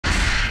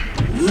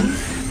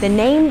The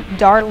name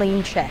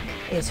Darlene Check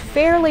is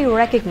fairly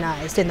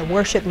recognized in the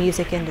worship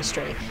music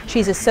industry.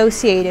 She's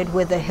associated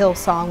with the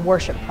Hillsong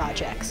worship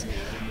projects.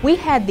 We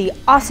had the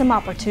awesome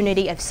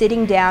opportunity of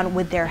sitting down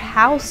with their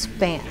house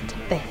band,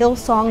 the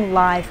Hillsong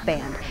Live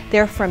Band.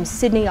 They're from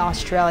Sydney,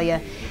 Australia,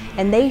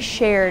 and they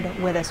shared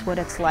with us what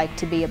it's like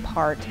to be a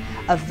part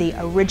of the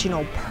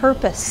original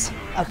purpose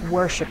of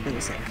worship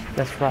music.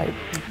 That's right.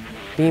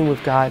 Being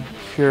with God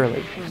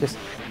purely, just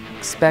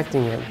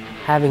expecting Him,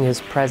 having His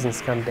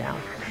presence come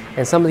down.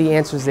 And some of the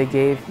answers they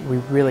gave, we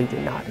really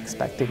did not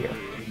expect to hear.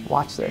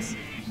 Watch this.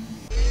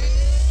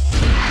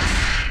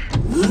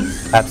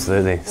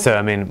 Absolutely. So,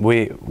 I mean,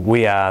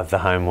 we are the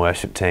home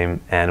worship team,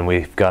 and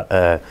we've got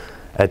a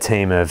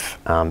team of,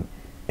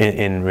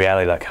 in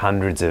reality, like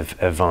hundreds of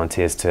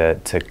volunteers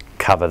to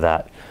cover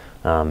that,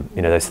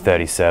 you know, those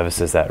 30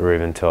 services that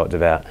Reuben talked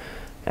about.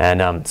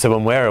 And so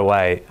when we're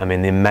away, I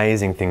mean, the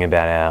amazing thing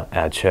about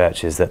our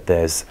church is that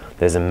there's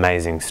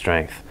amazing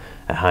strength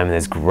at home.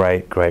 There's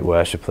great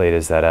worship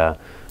leaders that are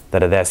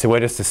there. So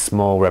we're just a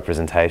small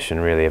representation,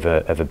 really,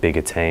 of a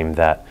bigger team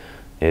that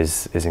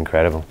is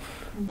incredible.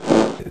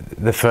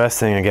 The first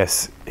thing, I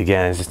guess,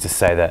 again, is just to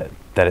say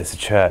that it's a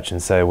church,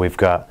 and so we've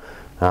got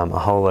a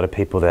whole lot of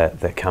people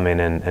that come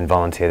in and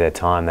volunteer their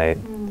time.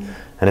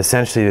 And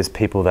essentially there's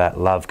people that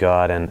love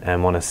God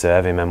and want to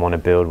serve Him and want to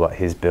build what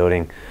He's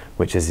building,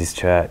 which is His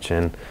church.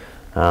 And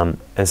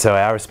so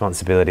our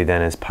responsibility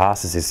then as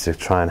pastors is to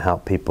try and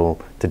help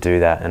people to do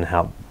that and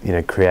help, you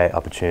know, create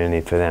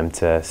opportunity for them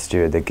to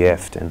steward the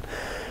gift. And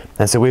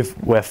so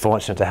we're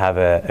fortunate to have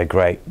a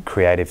great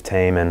creative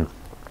team, and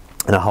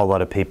a whole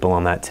lot of people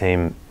on that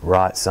team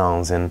write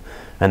songs, and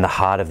the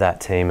heart of that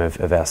team of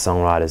our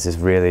songwriters is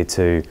really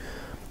to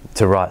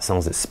write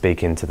songs that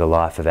speak into the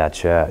life of our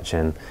church.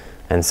 And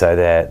so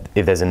that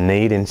if there's a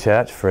need in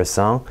church for a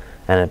song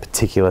and a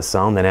particular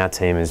song, then our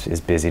team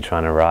is busy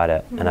trying to write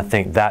it. And I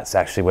think that's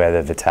actually where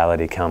the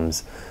vitality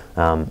comes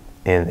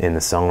in the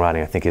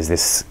songwriting. I think is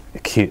this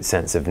acute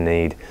sense of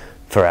need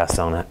for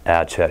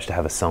our church to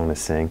have a song to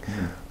sing.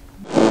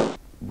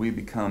 We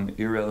become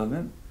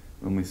irrelevant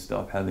when we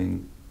stop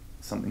having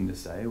something to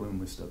say, when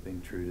we stop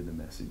being true to the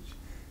message.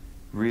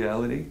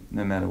 Reality,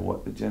 no matter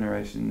what the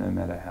generation, no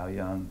matter how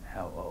young,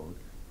 how old,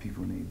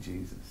 people need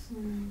Jesus.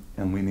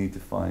 And we need to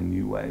find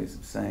new ways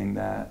of saying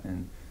that,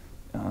 and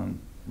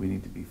we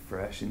need to be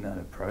fresh in that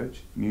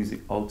approach.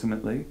 Music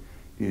ultimately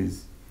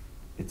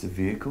it's a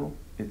vehicle,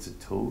 it's a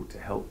tool to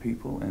help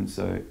people, and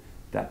so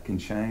that can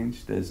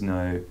change. There's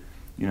no,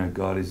 you know,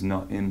 God is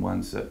not in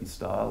one certain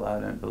style, I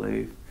don't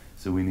believe,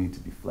 so we need to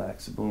be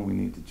flexible and we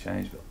need to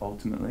change, but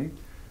ultimately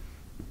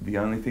the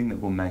only thing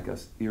that will make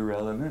us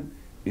irrelevant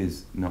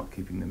is not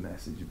keeping the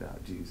message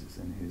about Jesus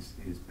and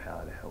his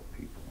power to help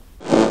people.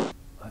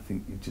 I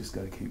think you've just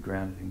got to keep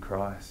grounded in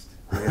Christ.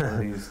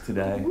 Reality is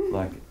today,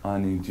 like, I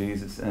need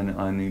Jesus, and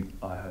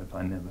I hope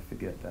I never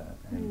forget that.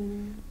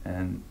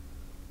 And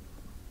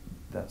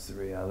that's the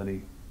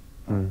reality.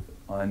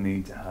 I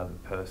need to have a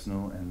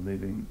personal and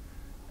living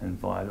and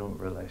vital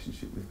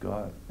relationship with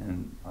God,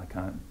 and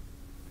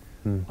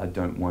I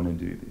don't want to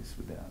do this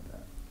without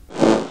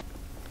that.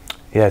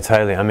 Yeah,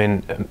 totally. I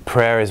mean,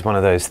 prayer is one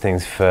of those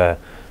things for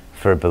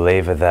a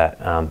believer that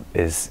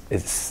it's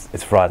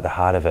right at the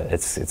heart of it.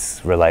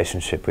 It's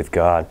relationship with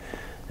God,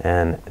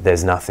 and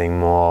there's nothing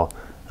more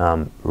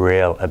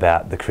real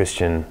about the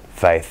Christian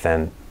faith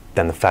than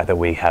the fact that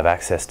we have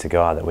access to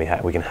God, that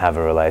we can have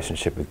a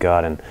relationship with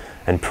God,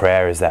 and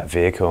prayer is that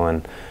vehicle.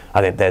 And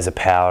I think there's a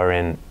power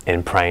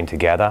in praying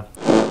together.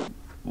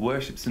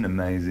 Worship's an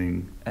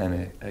amazing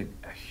and a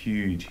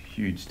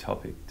huge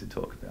topic to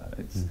talk about.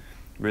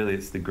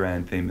 It's the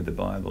grand theme of the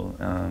Bible.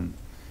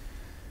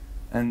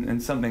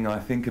 And something I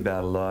think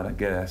about a lot, I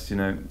get asked, you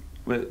know,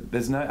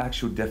 there's no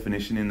actual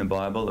definition in the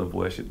Bible of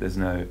worship. There's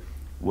no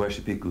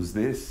worship equals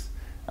this.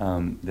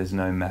 There's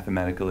no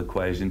mathematical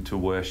equation to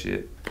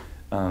worship.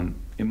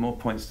 It more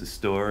points to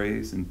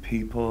stories and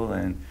people,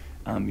 and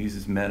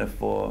uses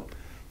metaphor.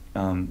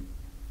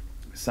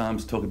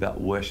 Psalms talk about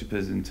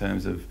worshippers in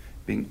terms of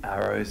being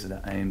arrows that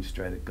are aimed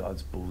straight at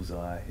God's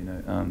bullseye, you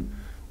know.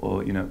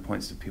 Or, you know, it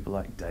points to people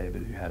like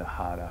David, who had a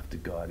heart after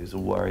God. He was a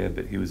warrior,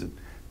 but he was a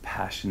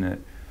passionate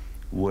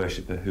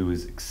worshipper who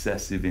was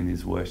excessive in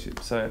his worship.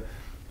 So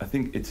I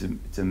think it's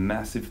a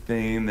massive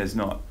theme. There's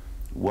not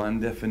one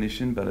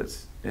definition, but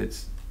it's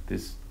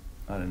this,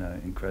 I don't know,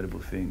 incredible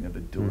thing of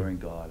adoring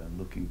God and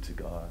looking to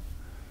God.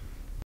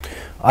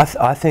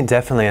 I think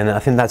definitely, and I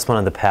think that's one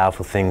of the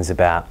powerful things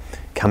about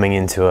coming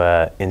into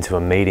a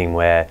meeting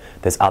where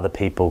there's other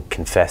people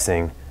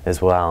confessing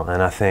as well.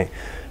 And I think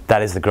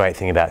that is the great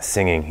thing about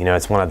singing. You know,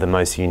 it's one of the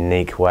most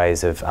unique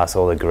ways of us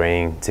all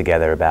agreeing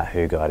together about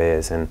who God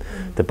is. And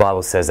the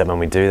Bible says that when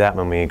we do that,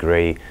 when we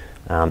agree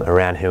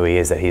around who He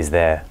is, that He's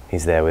there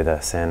with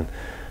us. And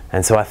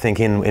so I think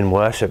in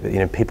worship, you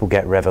know, people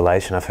get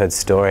revelation. I've heard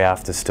story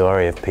after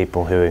story of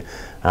people who,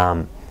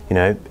 you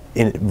know,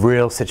 in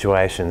real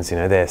situations, you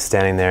know, they're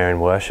standing there in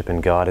worship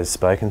and God has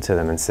spoken to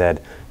them and said,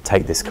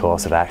 take this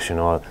course of action,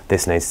 or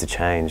this needs to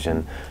change.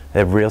 And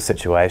they're real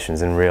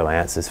situations and real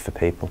answers for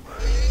people.